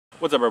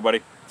What's up, everybody?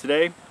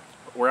 Today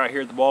we're out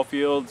here at the ball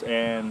fields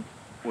and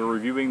we're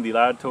reviewing the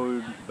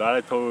Latitude.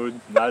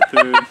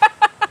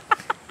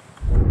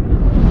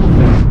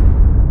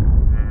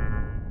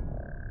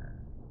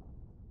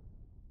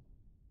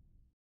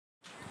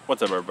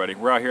 What's up, everybody?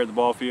 We're out here at the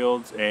ball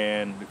fields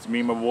and it's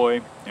me and my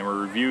boy, and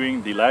we're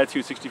reviewing the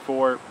Latitude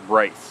 64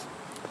 Bryce.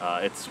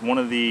 It's one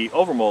of the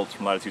overmolds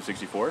from Latitude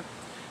 64.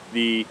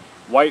 The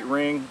white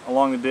ring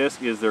along the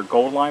disc is their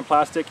gold line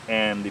plastic,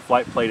 and the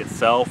flight plate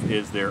itself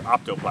is their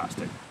opto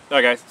plastic.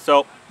 Alright guys,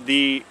 so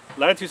the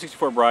Latitude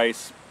 64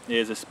 Bryce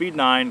is a speed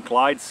 9,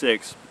 glide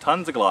 6,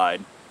 tons of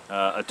glide,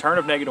 a turn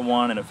of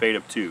 -1 and a fade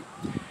of 2.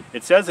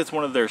 It says it's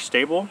one of their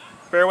stable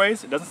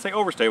fairways. It doesn't say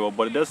overstable,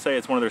 but it does say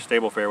it's one of their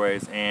stable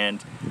fairways,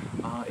 and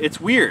it's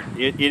weird.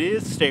 It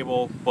is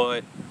stable,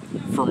 but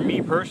for me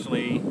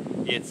personally,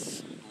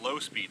 it's low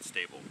speed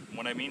stable.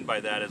 What I mean by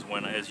that is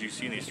when, as you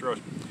see in these throws,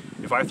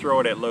 if I throw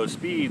it at low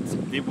speeds,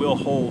 it will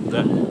hold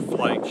that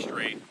flight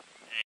straight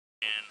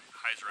and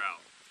hyzer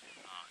out.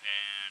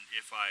 And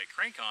if I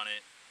crank on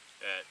it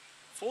at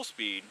full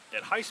speed,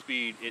 at high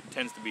speed, it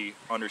tends to be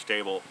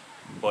understable.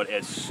 But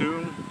as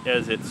soon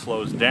as it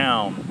slows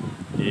down,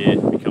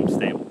 it becomes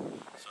stable.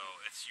 So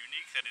it's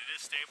unique that it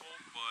is stable,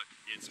 but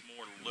it's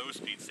more low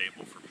speed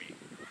stable for me.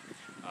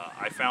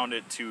 I found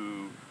it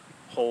to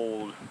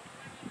hold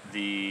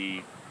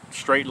the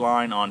straight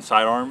line on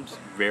sidearms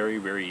very,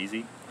 very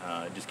easy.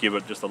 Just give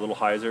it just a little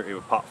hyzer, it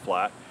would pop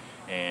flat,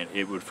 and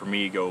it would, for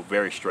me, go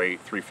very straight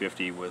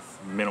 350 with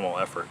minimal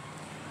effort.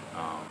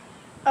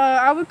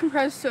 I would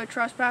compare this to a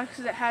trespass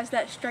because it has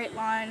that straight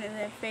line and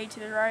then fade to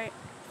the right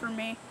for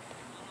me.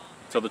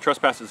 So the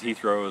trespasses he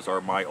throws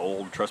are my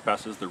old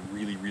trespasses. They're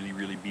really, really,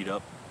 really beat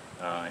up.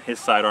 His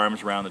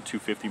sidearms around the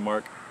 250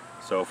 mark.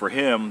 So for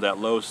him, that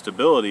low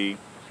stability,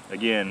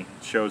 again,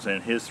 shows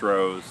in his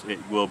throws it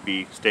will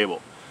be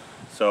stable.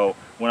 So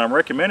when I'm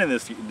recommending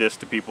this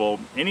to people,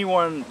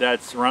 anyone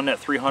that's around that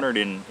 300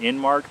 in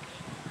mark,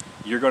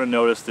 you're going to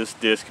notice this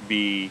disc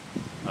be,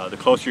 the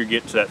closer you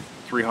get to that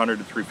 300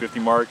 to 350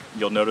 mark,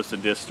 you'll notice the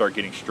disc start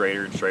getting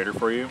straighter and straighter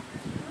for you.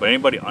 But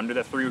anybody under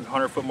that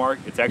 300 foot mark,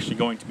 it's actually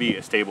going to be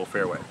a stable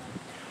fairway.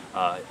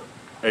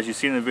 As you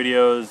see in the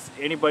videos,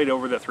 anybody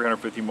over that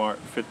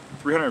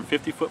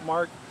 350 foot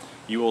mark,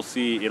 you will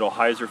see it'll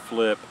hyzer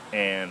flip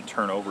and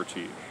turn over to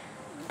you.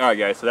 Alright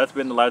guys, so that's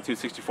been the Latitude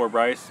 64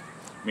 Bryce.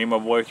 Me and my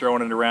boy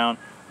throwing it around.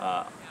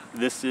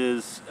 This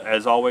is,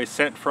 as always,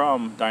 sent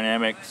from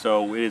Dynamic,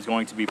 so it is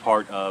going to be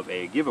part of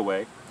a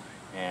giveaway.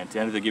 And to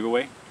enter the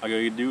giveaway, all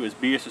you gotta do is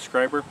be a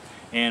subscriber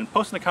and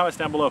post in the comments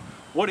down below,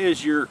 what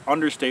is your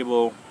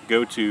understable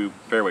go-to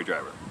fairway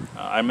driver?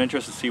 I'm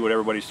interested to see what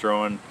everybody's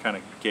throwing, kind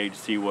of gauge,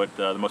 see what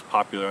the most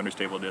popular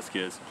understable disc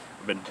is.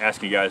 I've been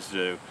asking you guys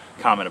to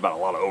comment about a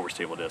lot of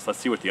overstable discs. Let's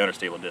see what the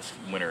understable disc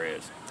winner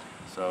is.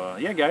 So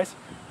yeah guys,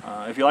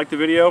 if you like the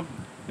video,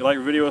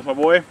 with my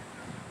boy,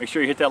 make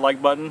sure you hit that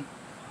like button,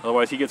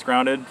 otherwise he gets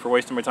grounded for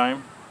wasting my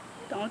time.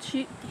 Don't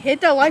cheat.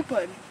 Hit that like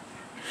button.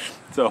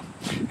 So,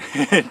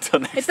 until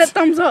next hit that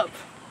thumbs up.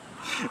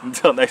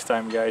 Until next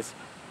time, guys,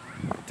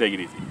 take it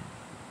easy.